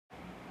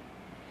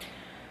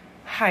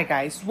Hi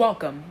guys,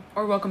 welcome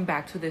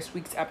back to this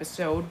week's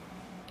episode.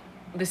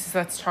 This is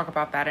Let's Talk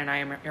About That, and I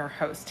am your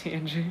host,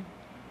 Angie.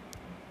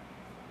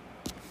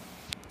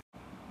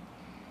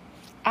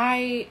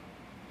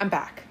 I'm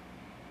back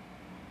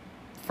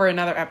for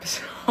another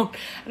episode.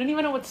 I don't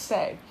even know what to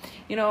say.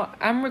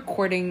 I'm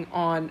recording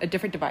on a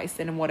different device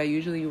than what I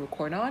usually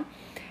record on,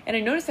 and I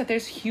noticed that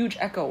there's huge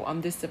echo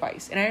on this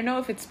device, and I don't know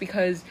if it's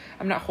because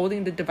I'm not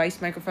holding the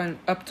device microphone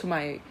up to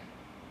my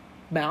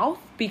mouth,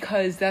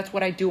 because that's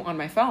what I do on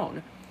my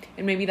phone,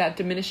 and maybe that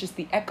diminishes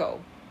the echo.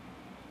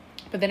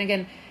 But then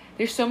again,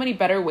 there's so many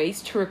better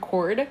ways to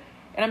record,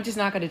 and I'm just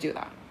not going to do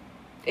that.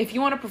 If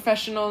you want a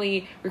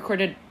professionally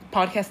recorded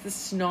podcast,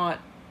 this is not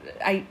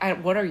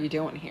what are you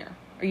doing here?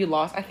 Are you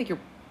lost? I think you're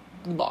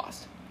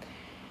lost.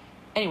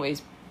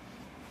 Anyways,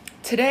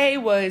 today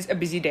was a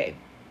busy day.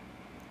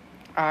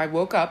 I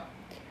woke up,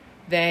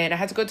 then I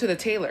had to go to the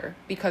tailor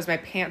because my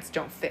pants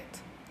don't fit.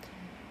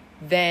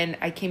 Then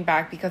I came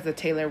back because the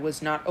tailor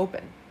was not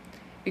open,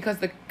 because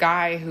the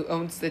guy who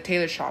owns the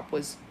tailor shop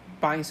was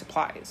buying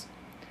supplies.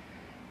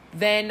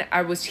 Then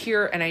I was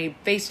here and I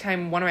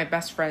FaceTimed one of my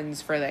best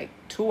friends for like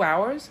 2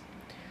 hours.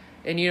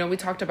 And we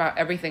talked about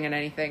everything and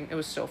anything. It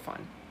was so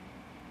fun.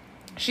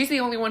 She's the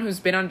only one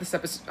who's been on this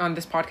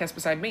podcast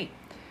beside me.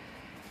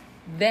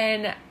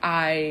 Then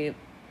I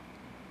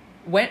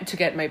went to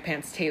get my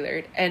pants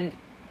tailored, and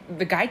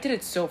the guy did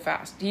it so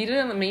fast. He did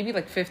it in maybe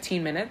like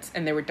 15 minutes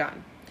and they were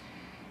done.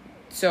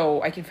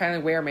 So I can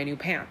finally wear my new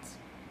pants.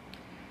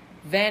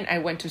 Then I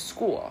went to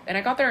school, and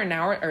I got there an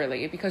hour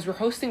early because we're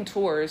hosting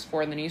tours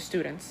for the new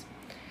students.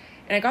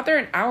 And I got there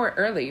an hour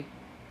early.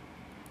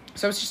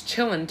 So I was just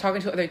chilling,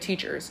 talking to other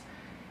teachers.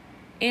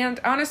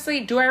 And honestly,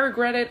 do I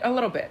regret it? A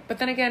little bit. But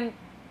then again,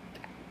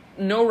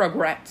 no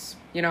regrets,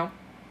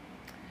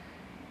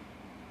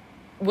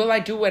 Will I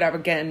do it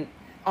again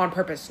on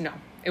purpose? No.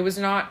 It was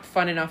not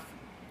fun enough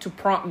to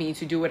prompt me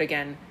to do it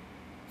again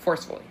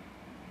forcefully.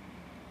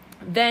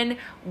 Then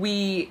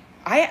I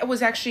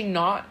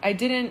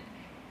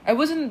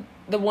wasn't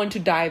the one to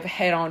dive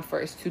head on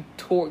first to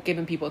tour,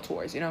 giving people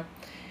tours,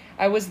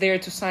 I was there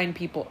to sign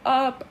people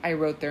up. I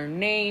wrote their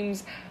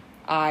names.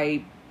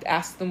 I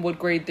asked them what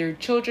grade their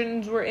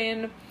children were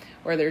in,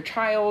 or their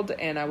child,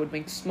 and I would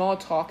make small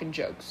talk and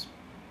jokes.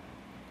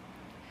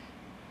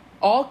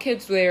 All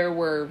kids there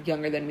were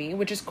younger than me,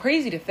 which is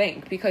crazy to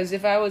think, because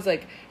if I was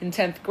like in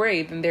 10th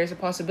grade, then there's a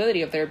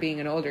possibility of there being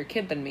an older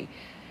kid than me,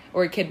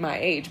 or a kid my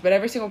age, but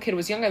every single kid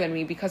was younger than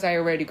me because I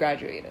already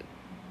graduated.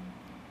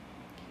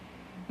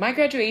 My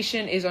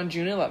graduation is on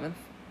June 11th.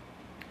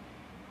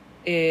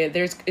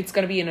 It's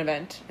going to be an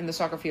event in the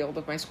soccer field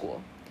of my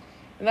school.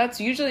 And that's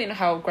usually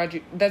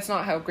that's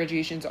not how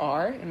graduations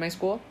are in my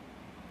school.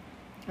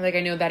 Like,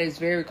 I know that is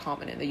very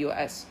common in the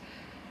US.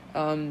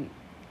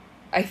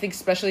 I think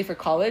especially for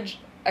college,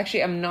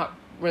 actually I'm not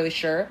really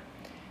sure,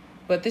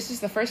 but this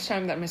is the first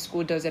time that my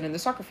school does it in the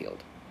soccer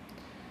field.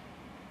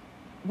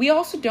 We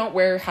also don't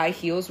wear high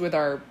heels with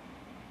our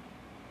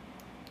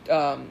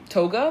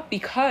toga,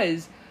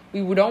 because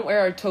we don't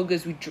wear our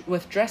togas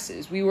with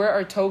dresses. We wear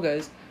our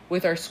togas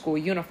with our school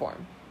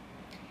uniform.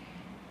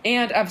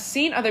 And I've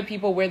seen other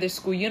people wear their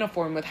school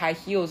uniform with high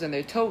heels and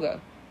their toga.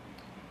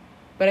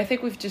 But I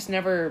think we've just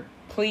never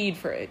plead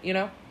for it,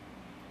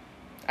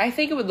 I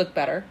think it would look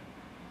better,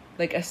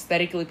 like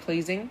aesthetically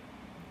pleasing,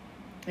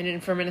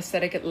 and from an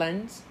aesthetic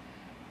lens.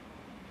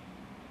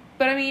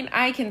 But I mean,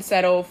 I can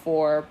settle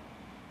for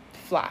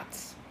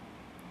flats.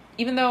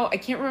 Even though I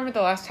can't remember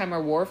the last time I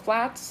wore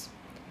flats.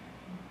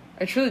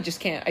 I truly just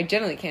can't. I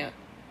generally can't.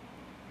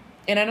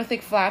 And I don't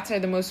think flats are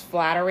the most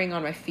flattering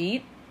on my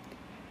feet.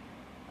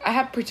 I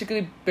have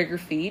particularly bigger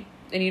feet.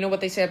 And you know what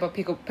they say about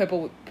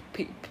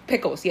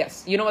pickles.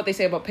 Yes. You know what they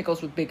say about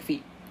pickles with big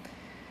feet.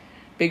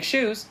 Big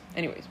shoes.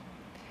 Anyways.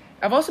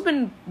 I've also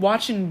been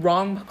watching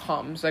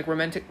rom-coms, like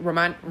romantic.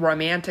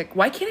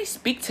 Why can't I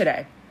speak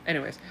today?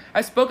 Anyways.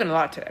 I've spoken a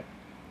lot today.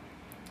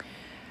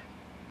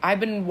 I've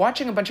been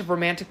watching a bunch of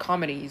romantic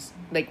comedies,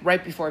 like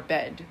right before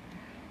bed.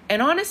 And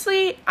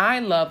honestly, I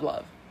love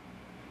love.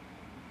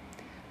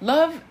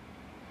 Love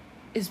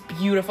is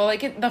beautiful. Like,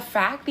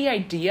 the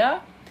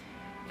idea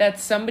that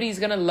somebody's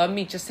going to love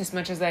me just as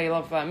much as I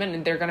love them,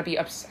 and they're going to be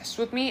obsessed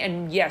with me.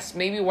 And yes,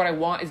 maybe what I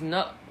want is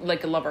not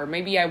like a lover.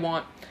 Maybe I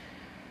want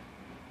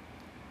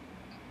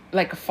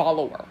like a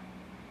follower.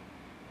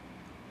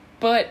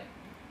 But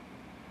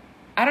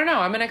I don't know.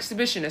 I'm an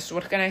exhibitionist.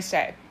 What can I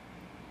say?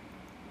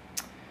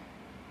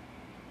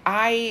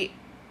 I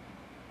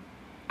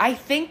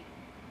think,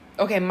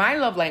 okay, my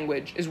love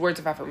language is words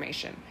of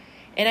affirmation.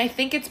 And I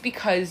think it's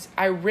because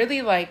I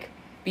really like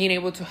being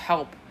able to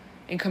help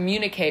and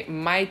communicate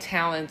my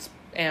talents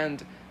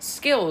and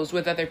skills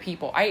with other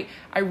people. I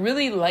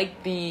really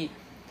like the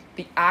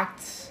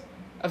acts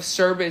of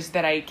service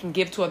that I can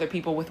give to other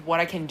people with what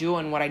I can do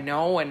and what I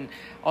know and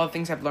all the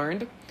things I've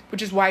learned.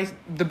 Which is why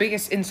the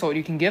biggest insult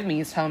you can give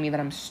me is telling me that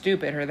I'm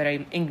stupid or that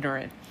I'm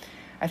ignorant.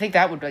 I think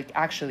that would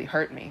actually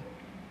hurt me.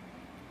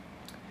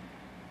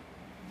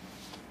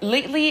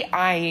 Lately,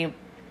 I'm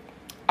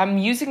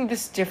using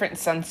this different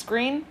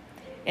sunscreen,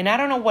 And I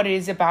don't know what it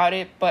is about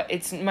it, but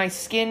my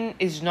skin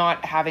is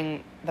not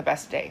having the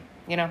best day,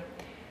 you know?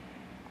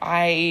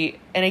 I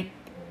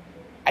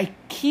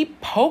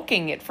keep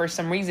poking it for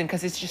some reason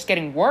because it's just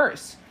getting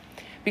worse.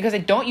 Because I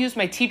don't use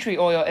my tea tree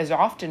oil as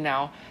often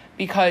now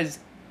because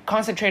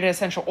concentrated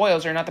essential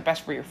oils are not the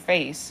best for your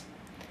face,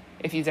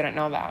 if you didn't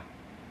know that.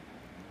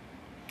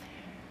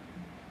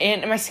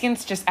 And my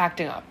skin's just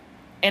acting up.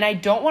 And I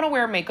don't want to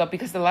wear makeup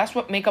because the less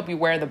makeup you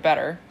wear, the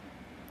better.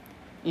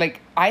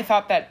 Like, I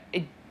thought that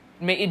it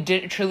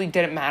truly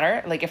didn't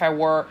matter, like, if I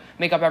wore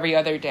makeup every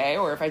other day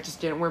or if I just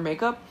didn't wear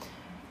makeup.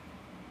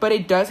 But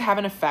it does have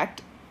an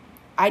effect.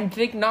 I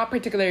think not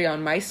particularly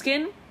on my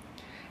skin.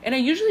 And I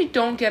usually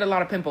don't get a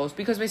lot of pimples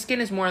because my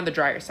skin is more on the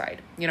drier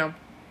side, you know?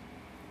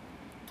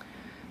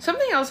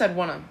 Something else I'd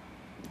want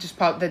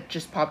to that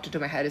just popped into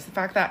my head is the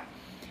fact that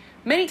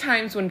many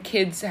times when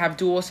kids have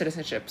dual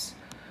citizenships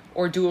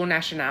or dual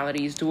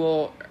nationalities,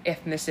 dual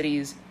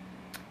ethnicities,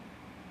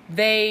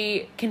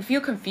 they can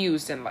feel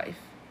confused in life.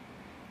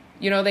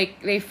 You know,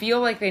 they feel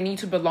like they need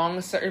to belong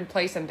a certain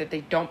place and that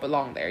they don't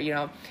belong there, you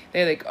know?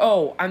 They're like,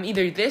 oh, I'm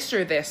either this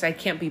or this. I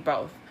can't be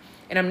both.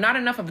 And I'm not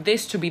enough of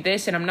this to be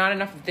this, and I'm not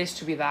enough of this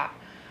to be that.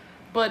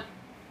 But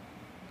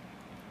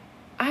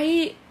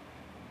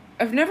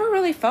I've never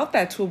really felt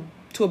that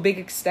to a big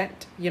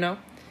extent, you know?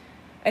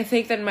 I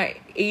think that my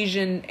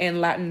Asian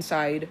and Latin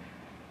side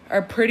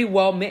are pretty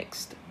well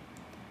mixed.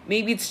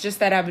 Maybe it's just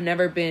that I've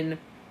never been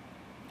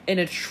in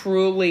a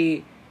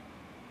truly,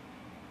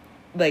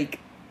 like,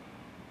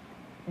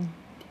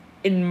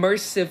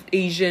 immersive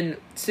Asian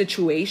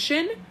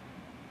situation,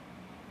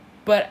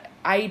 but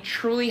I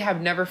truly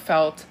have never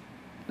felt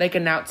like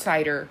an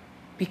outsider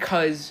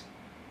because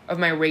of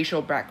my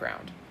racial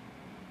background.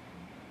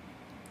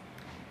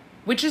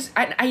 Which is,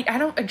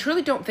 I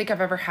truly don't think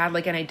I've ever had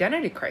like an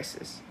identity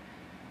crisis.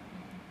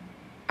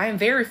 I am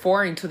very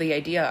foreign to the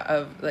idea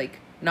of like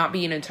not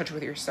being in touch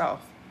with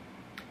yourself.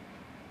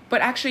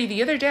 But actually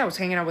the other day I was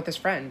hanging out with this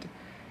friend,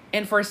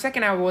 and for a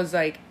second I was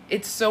like,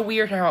 it's so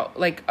weird how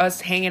like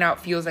us hanging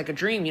out feels like a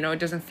dream, you know, it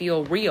doesn't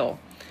feel real.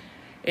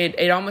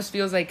 It almost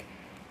feels like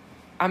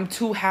I'm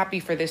too happy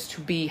for this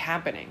to be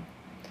happening.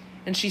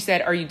 And she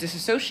said, are you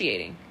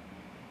disassociating?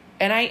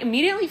 And I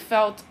immediately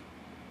felt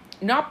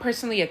not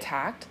personally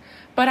attacked,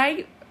 but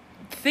I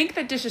think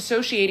that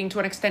disassociating to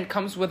an extent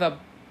comes with a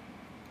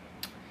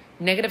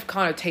negative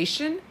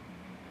connotation,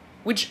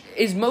 which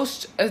is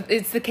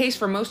it's the case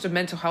for most of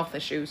mental health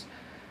issues,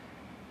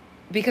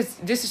 because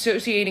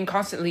disassociating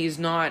constantly is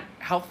not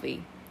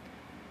healthy.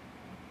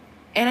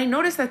 And I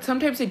noticed that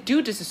sometimes I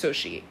do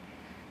disassociate,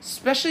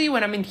 especially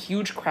when I'm in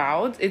huge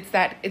crowds.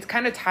 It's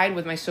kind of tied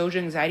with my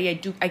social anxiety.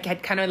 I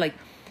get kind of like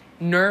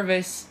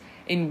nervous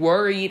and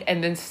worried,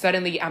 and then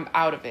suddenly I'm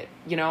out of it,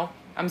 you know?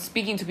 I'm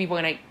speaking to people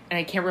and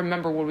I can't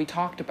remember what we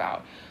talked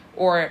about,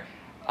 or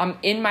I'm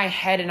in my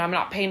head and I'm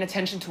not paying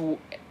attention to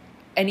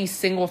any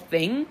single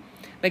thing.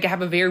 Like I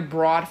have a very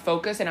broad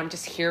focus and I'm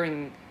just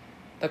hearing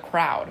the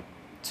crowd.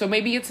 So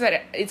maybe it's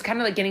that it's kind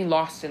of like getting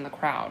lost in the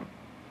crowd,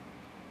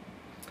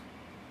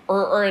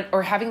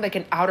 or having like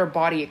an outer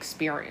body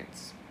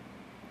experience.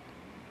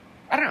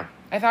 I don't know.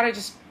 I thought I'd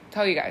just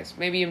tell you guys.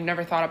 Maybe you've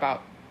never thought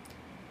about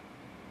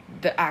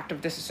the act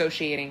of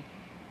disassociating,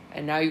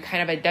 and now you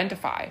kind of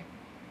identify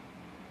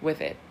with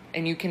it,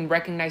 and you can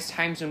recognize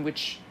times in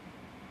which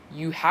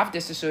you have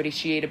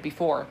disassociated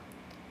before,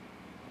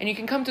 and you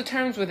can come to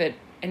terms with it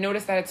and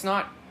notice that it's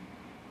not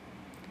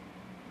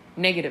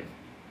negative.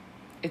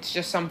 It's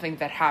just something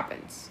that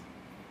happens.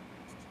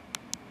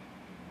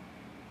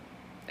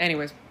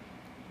 Anyways,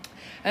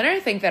 another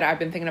thing that I've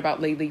been thinking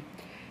about lately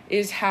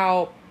is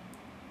how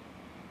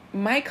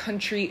my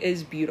country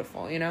is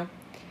beautiful, you know?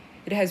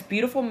 It has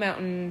beautiful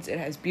mountains, it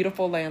has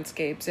beautiful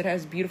landscapes, it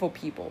has beautiful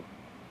people.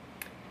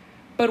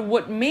 But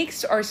what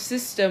makes our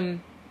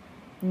system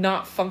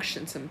not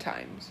function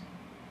sometimes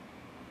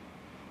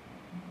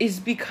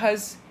is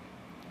because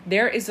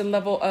there is a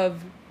level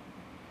of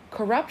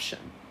corruption.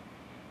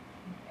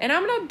 And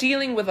I'm not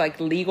dealing with like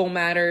legal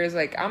matters,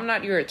 like I'm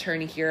not your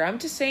attorney here. I'm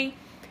just saying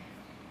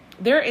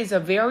there is a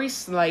very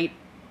slight,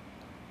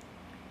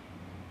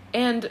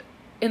 and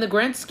in the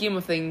grand scheme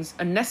of things,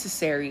 a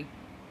necessary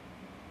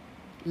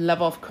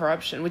level of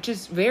corruption, which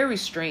is very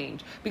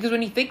strange. Because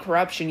when you think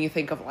corruption, you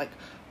think of like,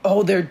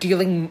 oh, they're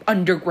dealing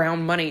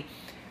underground money.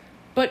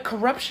 But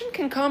corruption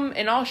can come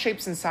in all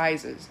shapes and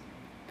sizes.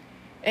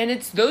 And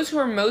it's those who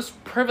are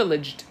most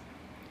privileged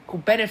who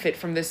benefit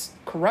from this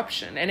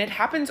corruption. And it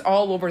happens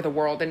all over the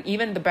world, and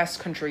even the best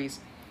countries,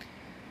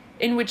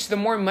 in which the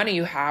more money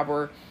you have,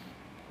 or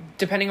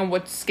depending on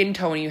what skin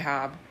tone you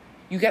have,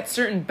 you get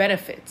certain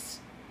benefits.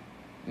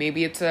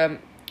 Maybe it's a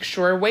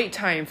shorter wait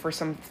time for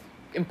some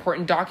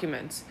important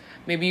documents.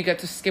 Maybe you get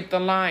to skip the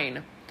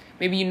line.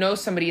 Maybe you know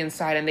somebody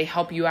inside and they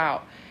help you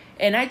out.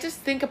 And I just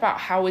think about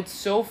how it's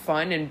so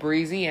fun and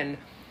breezy and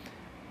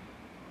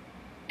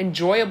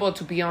enjoyable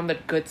to be on the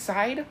good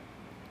side.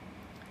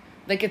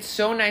 Like, it's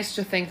so nice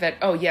to think that,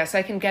 oh, yes,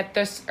 I can get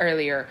this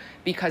earlier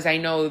because I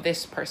know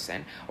this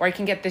person. Or I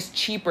can get this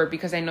cheaper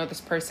because I know this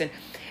person.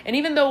 And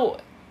even though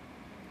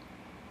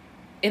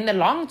in the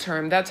long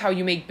term, that's how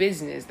you make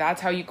business.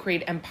 That's how you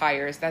create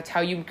empires. That's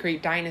how you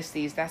create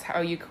dynasties. That's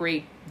how you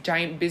create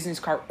giant business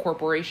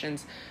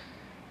corporations.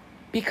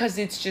 Because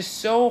it's just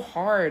so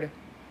hard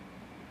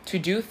to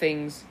do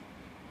things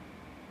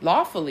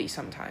lawfully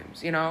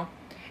sometimes, you know?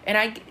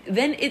 And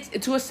then it's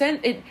to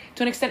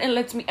an extent it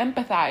lets me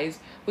empathize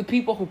with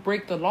people who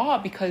break the law,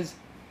 because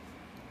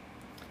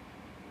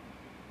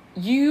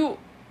you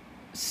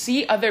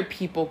see other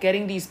people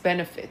getting these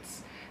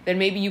benefits that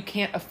maybe you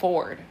can't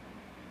afford,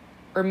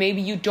 or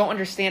maybe you don't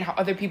understand how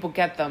other people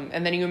get them,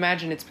 and then you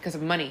imagine it's because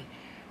of money,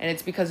 and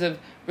it's because of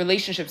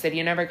relationships that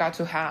you never got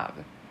to have.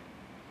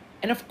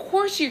 And of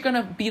course you're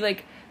gonna be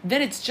like,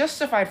 then it's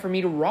justified for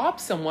me to rob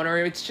someone,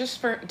 or it's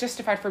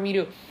justified for me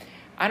to,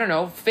 I don't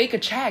know, fake a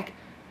check,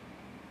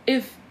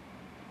 if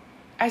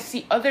I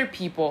see other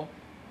people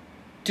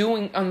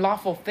doing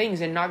unlawful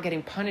things and not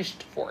getting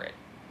punished for it.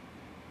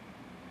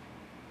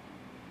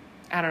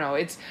 I don't know.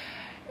 It's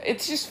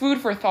just food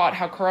for thought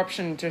how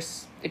corruption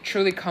it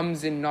truly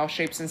comes in all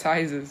shapes and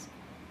sizes.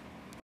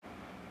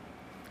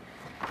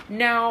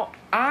 Now,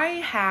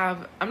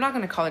 I'm not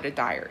going to call it a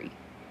diary.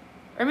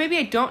 Or maybe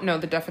I don't know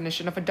the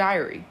definition of a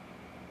diary.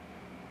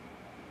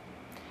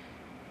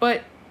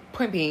 But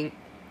point being,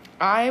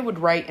 I would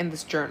write in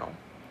this journal.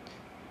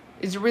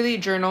 Is it really a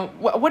journal?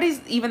 What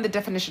is even the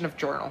definition of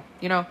journal?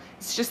 You know,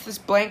 it's just this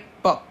blank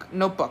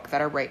notebook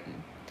that I write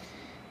in.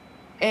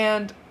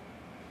 And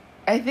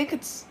I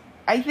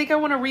think I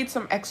want to read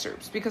some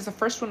excerpts, because the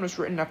first one was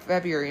written in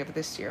February of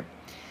this year.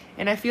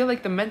 And I feel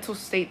like the mental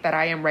state that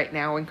I am right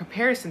now in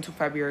comparison to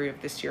February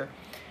of this year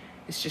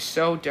is just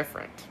so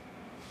different.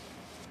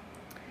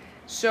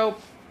 So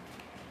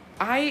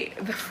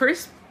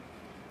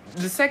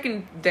the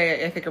second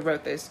day I think I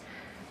wrote this,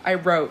 I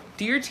wrote,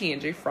 "Dear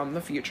TNJ from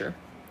the future,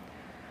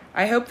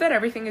 I hope that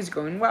everything is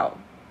going well."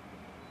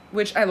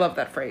 Which I love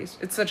that phrase.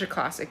 It's such a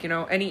classic, you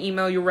know, any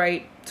email you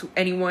write to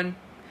anyone,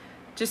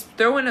 just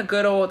throw in a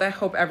good old, "I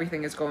hope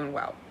everything is going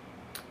well."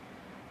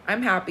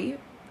 I'm happy.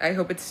 I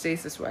hope it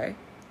stays this way.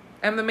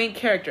 I'm the main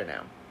character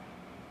now.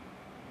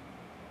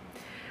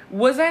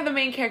 Was I the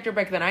main character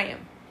back then? I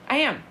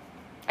am.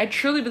 I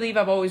truly believe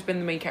I've always been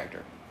the main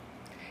character,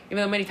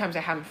 even though many times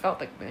I haven't felt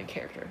like the main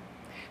character.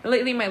 And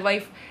lately in my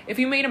life, if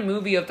you made a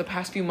movie of the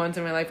past few months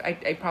in my life,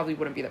 I probably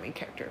wouldn't be the main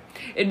character.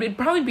 It'd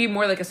probably be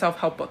more like a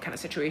self-help book kind of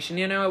situation,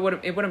 you know?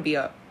 It wouldn't be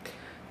a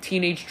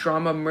teenage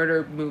drama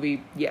murder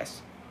movie.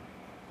 Yes.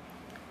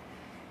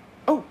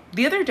 Oh,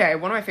 the other day,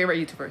 one of my favorite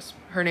YouTubers,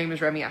 her name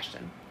is Remy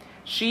Ashton.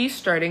 She's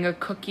starting a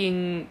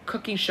cooking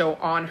show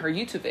on her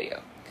YouTube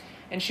video.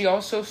 And she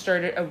also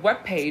started a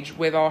webpage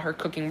with all her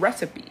cooking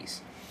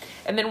recipes.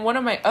 And then one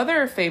of my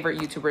other favorite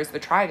YouTubers, the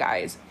Try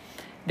Guys,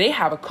 they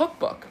have a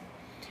cookbook.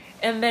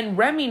 And then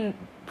Remy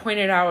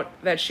pointed out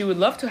that she would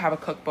love to have a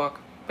cookbook,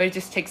 but it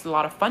just takes a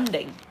lot of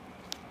funding.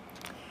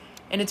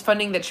 And it's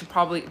funding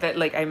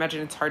that I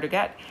imagine it's hard to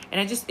get. And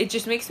it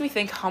just makes me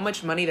think how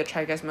much money the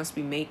Try Guys must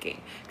be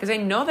making. Because I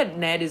know that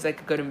Ned is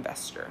like a good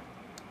investor.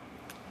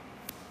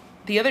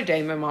 The other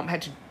day, my mom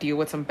had to deal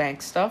with some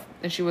bank stuff.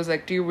 And she was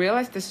like, "Do you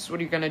realize this is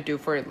what you're going to do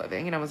for a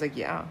living?" And I was like,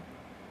 yeah.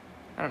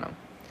 I don't know.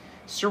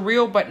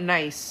 Surreal but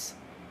nice.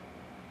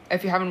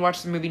 If you haven't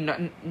watched the movie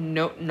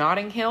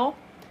Notting Hill,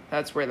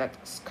 that's where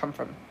that's come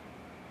from.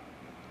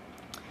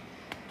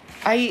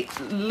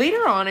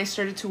 Later on, I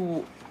started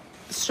to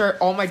start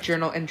all my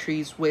journal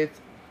entries with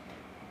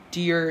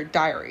Dear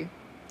Diary.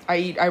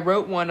 I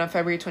wrote one on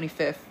February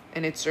 25th,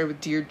 and it started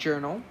with Dear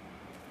Journal.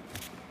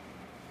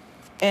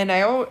 And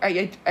I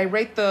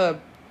write the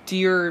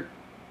Dear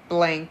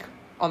blank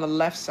on the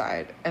left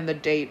side and the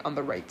date on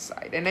the right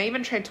side. And I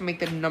even tried to make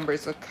the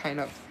numbers look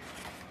kind of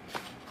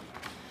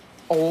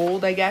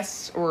old, I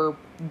guess, or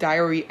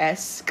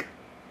diary-esque.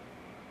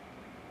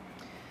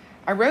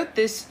 I wrote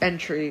this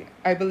entry,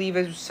 I believe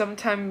it was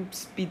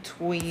sometimes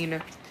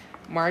between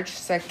March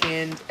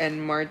 2nd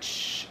and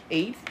March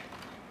 8th.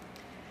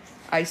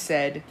 I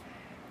said,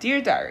 "Dear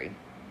Diary,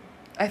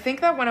 I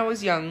think that when I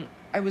was young,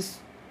 I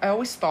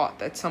always thought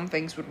that some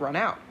things would run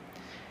out.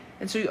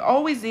 And so you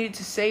always needed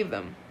to save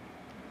them.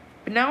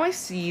 But now I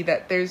see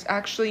that there's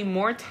actually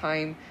more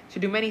time to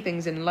do many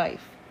things in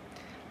life.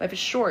 Life is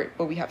short,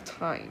 but we have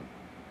time."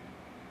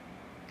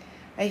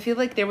 I feel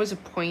like there was a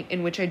point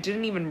in which I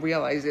didn't even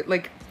realize it.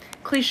 Like,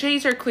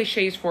 cliches are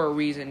cliches for a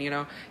reason, you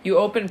know? You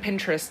open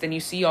Pinterest and you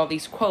see all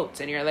these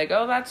quotes and you're like,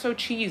 "Oh, that's so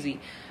cheesy."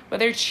 But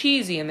they're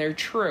cheesy and they're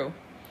true.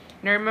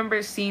 And I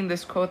remember seeing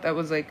this quote that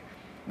was like,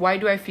 "Why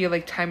do I feel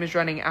like time is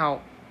running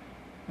out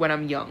when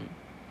I'm young?"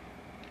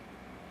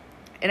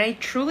 And I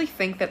truly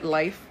think that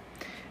life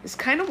is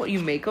kind of what you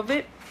make of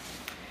it.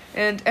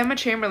 And Emma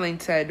Chamberlain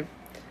said,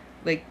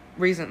 like,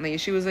 recently,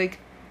 she was like,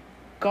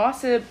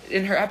 gossip,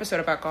 in her episode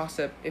about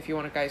gossip, if you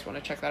guys want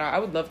to check that out, I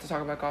would love to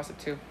talk about gossip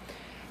too.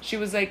 She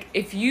was like,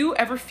 if you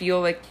ever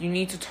feel like you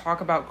need to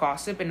talk about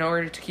gossip in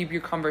order to keep your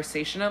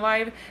conversation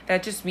alive,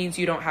 that just means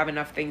you don't have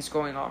enough things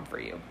going on for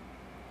you.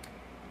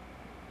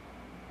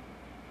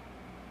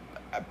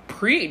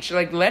 Preach,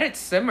 like, let it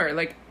simmer.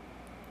 Like,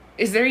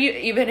 is there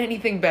even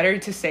anything better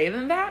to say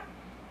than that?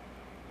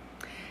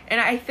 And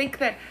I think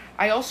that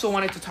I also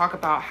wanted to talk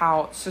about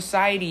how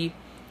society,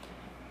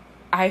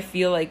 I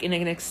feel like in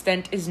an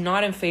extent, is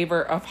not in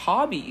favor of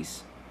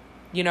hobbies.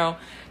 You know,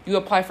 you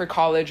apply for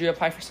college, you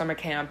apply for summer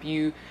camp,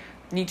 you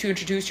need to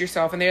introduce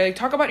yourself, and they're like,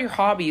 talk about your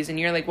hobbies, and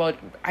you're like, well,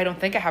 I don't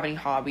think I have any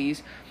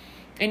hobbies.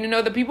 And you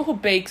know, the people who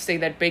bake say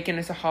that baking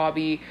is a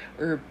hobby,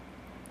 or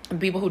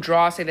people who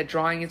draw say that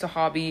drawing is a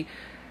hobby.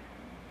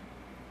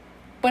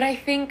 But I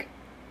think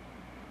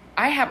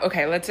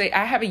let's say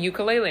I have a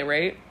ukulele,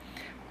 right?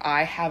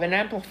 I have an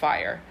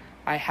amplifier,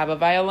 I have a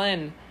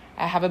violin,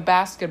 I have a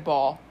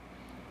basketball,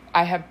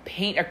 I have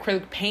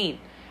acrylic paint,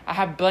 I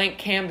have blank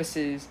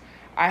canvases,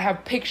 I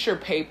have picture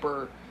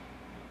paper,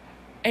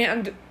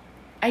 and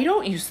I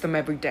don't use them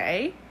every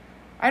day.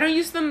 I don't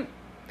use them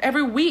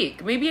every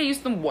week. Maybe I use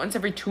them once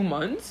every 2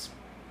 months,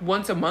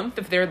 once a month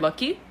if they're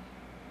lucky.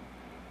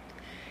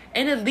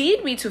 And it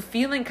led me to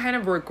feeling kind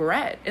of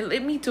regret. It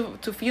led me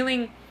to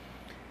feeling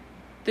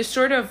this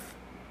sort of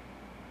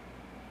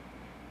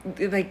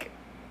like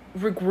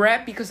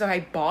regret because I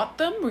bought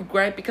them,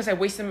 regret because I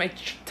wasted my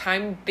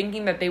time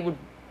thinking that they would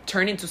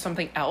turn into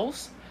something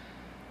else.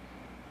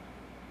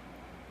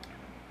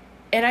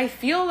 And I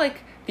feel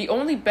like the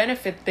only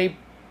benefit they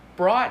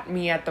brought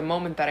me at the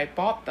moment that I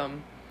bought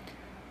them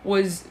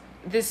was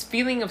this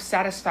feeling of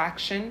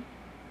satisfaction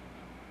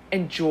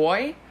and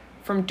joy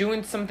from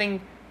doing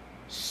something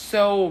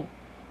so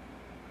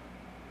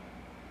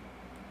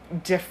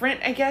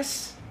different, I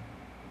guess.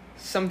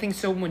 Something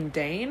so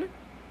mundane.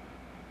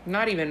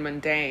 Not even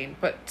mundane,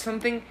 but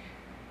something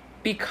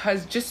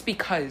just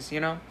because, you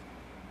know?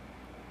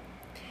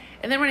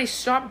 And then when I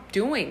stopped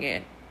doing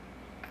it,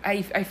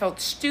 I felt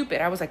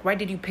stupid. I was like, why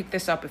did you pick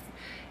this up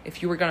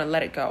if you were going to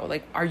let it go?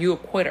 Like, are you a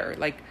quitter?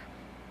 Like,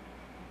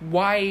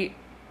 why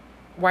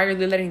are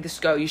you letting this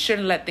go? You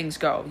shouldn't let things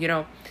go, you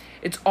know?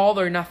 It's all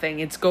or nothing.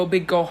 It's go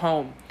big, go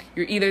home.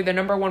 You're either the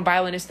number one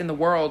violinist in the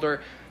world,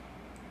 or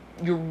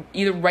you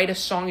either write a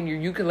song in your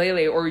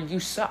ukulele, or you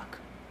suck.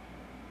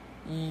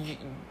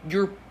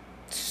 You're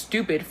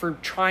stupid for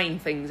trying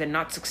things and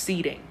not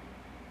succeeding.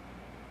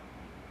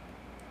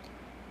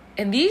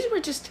 And these were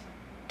just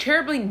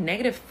terribly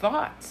negative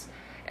thoughts.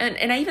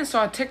 And I even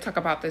saw a TikTok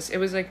about this. It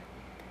was like,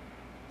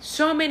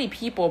 so many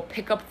people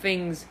pick up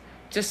things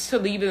just to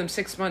leave them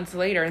 6 months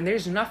later, and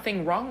there's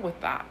nothing wrong with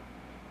that.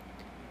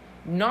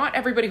 Not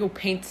everybody who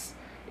paints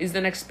is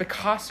the next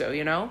Picasso,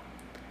 you know?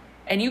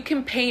 And you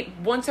can paint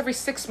once every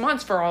 6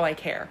 months for all I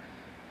care.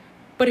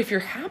 But if you're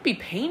happy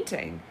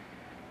painting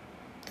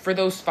for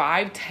those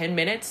 5-10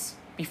 minutes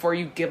before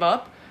you give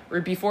up,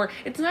 or before,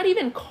 it's not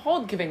even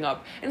called giving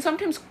up. And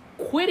sometimes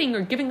quitting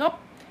or giving up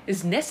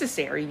is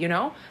necessary, you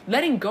know?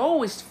 Letting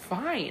go is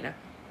fine.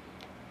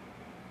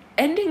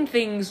 Ending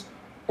things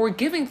or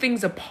giving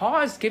things a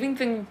pause, giving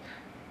things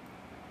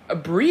a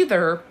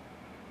breather,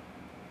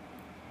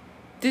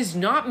 does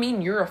not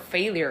mean you're a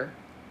failure.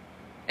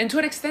 And to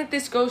an extent,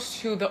 this goes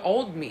to the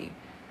old me.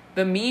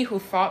 The me who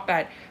thought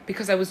that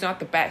because I was not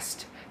the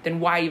best, then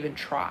why even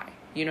try,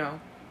 you know?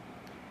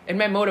 And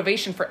my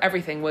motivation for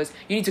everything was,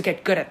 you need to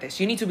get good at this.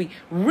 You need to be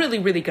really,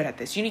 really good at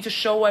this. You need to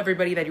show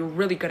everybody that you're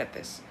really good at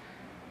this.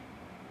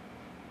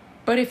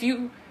 But if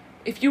you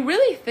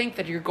really think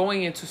that you're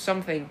going into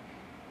something,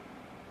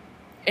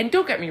 and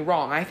don't get me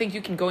wrong, I think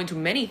you can go into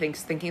many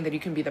things thinking that you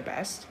can be the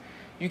best.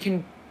 You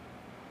can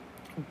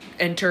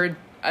enter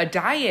a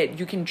diet,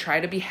 you can try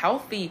to be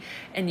healthy,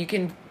 and you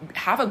can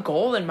have a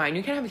goal in mind.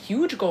 You can have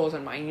huge goals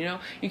in mind, you know?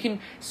 You can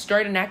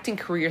start an acting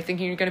career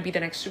thinking you're going to be the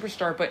next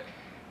superstar, but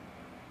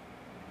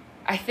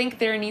I think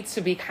there needs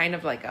to be kind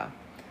of like a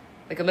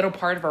little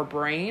part of our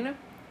brain, a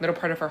little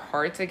part of our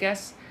hearts, I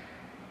guess.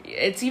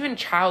 It's even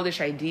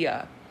childish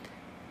idea.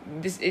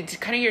 It's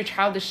kind of your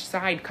childish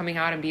side coming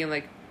out and being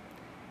like,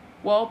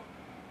 well,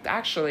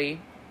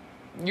 actually,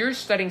 you're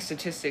studying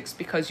statistics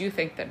because you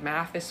think that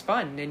math is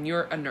fun and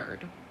you're a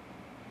nerd.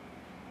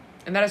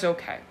 And that is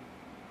okay.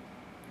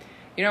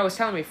 You know, I was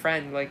telling my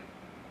friend, like,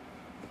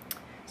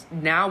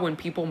 now when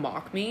people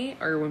mock me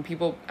or when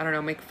people, I don't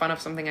know, make fun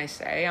of something I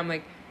say, I'm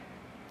like,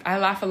 I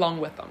laugh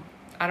along with them.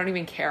 I don't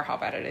even care how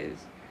bad it is.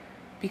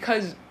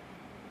 Because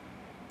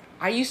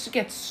I used to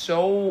get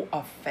so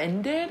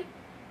offended.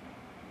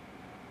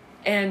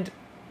 And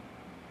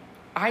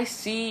I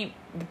see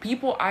the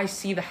people I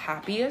see the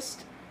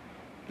happiest,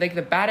 like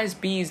the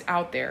baddest bees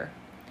out there,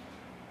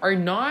 are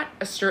not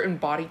a certain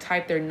body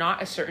type. They're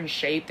not a certain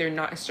shape. They're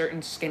not a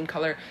certain skin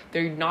color.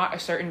 They're not a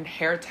certain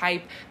hair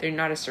type. They're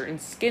not a certain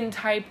skin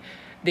type.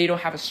 They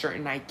don't have a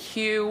certain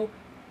IQ.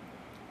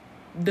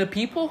 The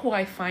people who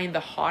I find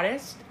the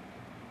hottest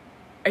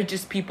are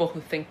just people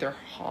who think they're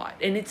hot.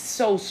 And it's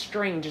so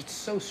strange. It's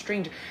so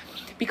strange.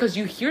 Because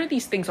you hear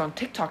these things on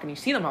TikTok and you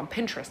see them on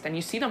Pinterest and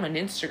you see them on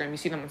Instagram. You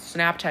see them on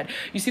Snapchat.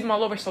 You see them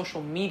all over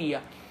social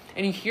media.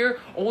 And you hear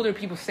older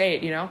people say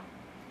it, you know?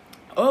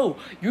 Oh,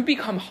 you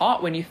become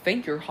hot when you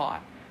think you're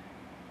hot.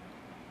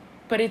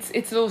 But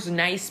it's those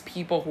nice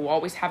people who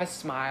always have a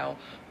smile,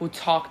 who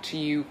talk to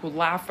you, who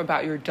laugh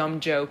about your dumb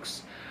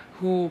jokes,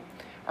 who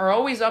are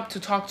always up to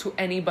talk to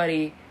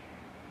anybody.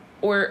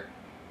 Or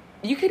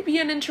you could be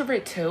an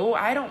introvert too.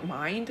 I don't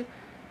mind.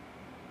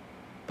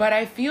 But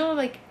I feel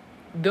like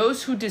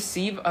those who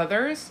deceive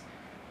others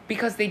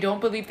because they don't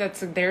believe that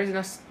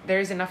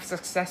there's enough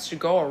success to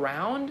go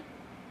around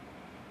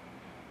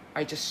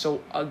are just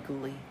so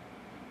ugly.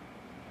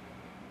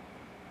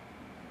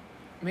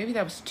 Maybe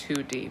that was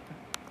too deep.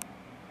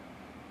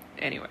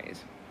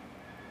 Anyways,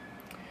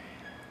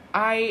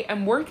 I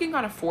am working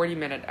on a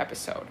 40-minute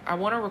episode. I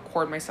want to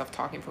record myself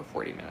talking for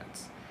 40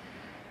 minutes.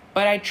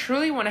 But I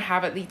truly want to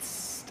have at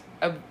least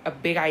a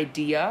big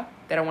idea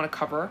that I want to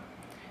cover.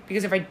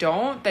 Because if I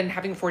don't, then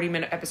having a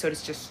 40-minute episode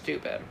is just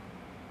stupid.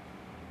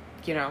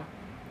 You know?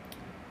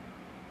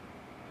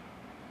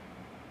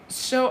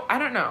 So, I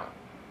don't know.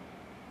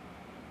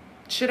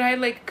 Should I,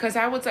 because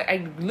I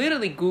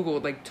literally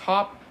Googled,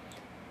 top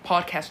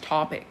podcast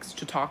topics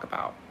to talk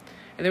about.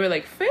 And they were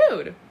like,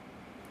 food.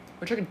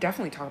 Which I could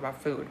definitely talk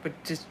about food,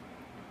 but just...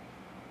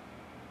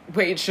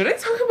 Wait, should I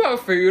talk about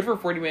food for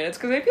 40 minutes?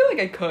 Because I feel like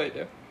I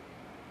could.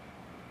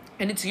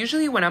 And it's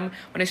usually when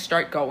I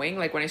start going,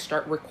 when I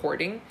start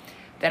recording,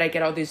 that I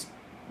get all these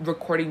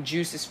recording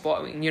juices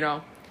flowing, you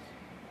know?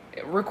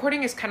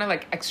 Recording is kind of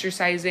like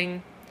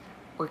exercising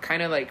or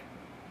kind of like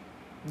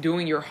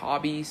doing your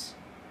hobbies.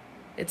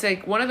 It's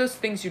like one of those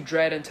things you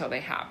dread until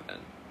they happen.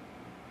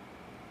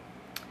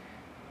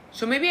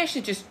 So maybe I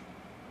should just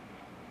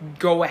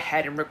go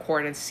ahead and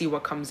record and see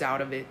what comes out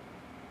of it.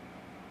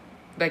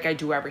 Like I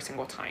do every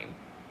single time.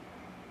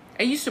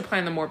 I used to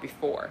plan them more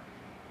before.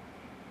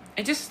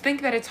 I just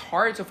think that it's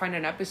hard to find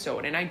an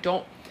episode, and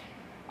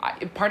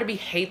part of me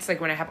hates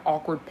when I have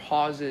awkward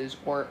pauses,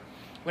 or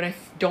when I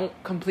don't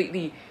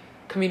completely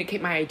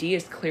communicate my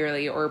ideas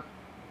clearly, or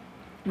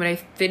when I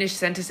finish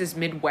sentences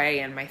midway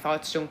and my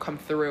thoughts don't come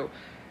through.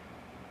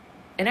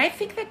 And I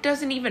think that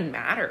doesn't even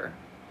matter.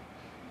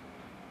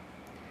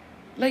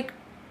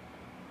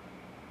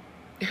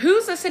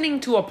 Who's listening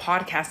to a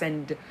podcast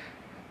and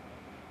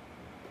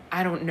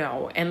I don't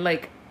know,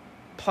 and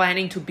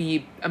planning to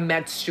be a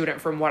med student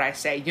from what I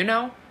say, you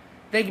know?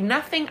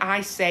 Nothing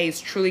I say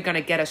is truly gonna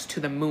get us to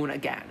the moon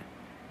again.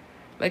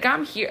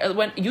 I'm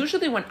here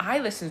usually when I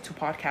listen to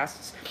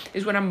podcasts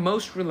is when I'm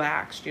most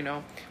relaxed, you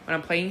know? When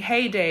I'm playing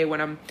Heyday, when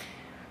I'm,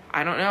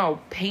 I don't know,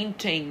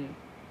 painting,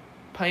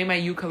 playing my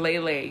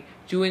ukulele,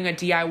 doing a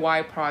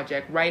DIY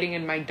project, writing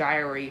in my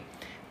diary,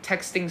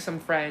 texting some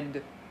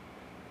friend.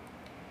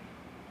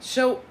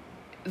 So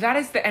that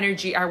is the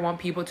energy I want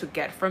people to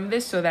get from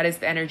this. So that is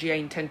the energy I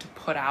intend to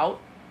put out.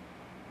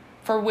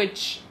 For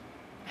which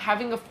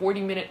having a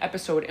 40-minute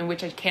episode in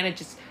which I kind of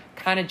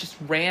just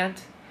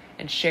rant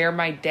and share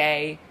my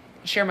day,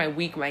 share my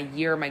week, my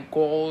year, my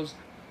goals,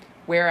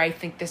 where I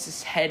think this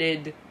is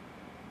headed,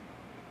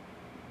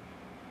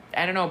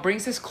 I don't know,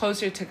 brings us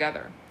closer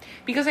together.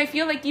 Because I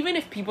feel even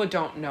if people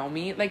don't know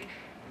me,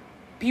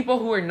 people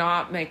who are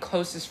not my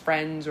closest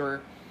friends,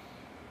 or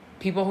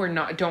people who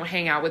don't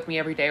hang out with me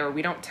every day, or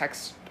we don't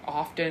text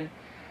often,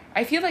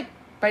 I feel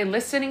by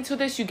listening to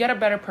this, you get a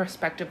better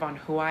perspective on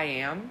who I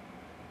am.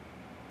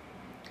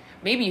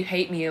 Maybe you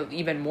hate me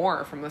even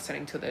more from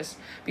listening to this,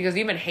 because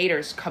even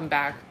haters come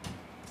back.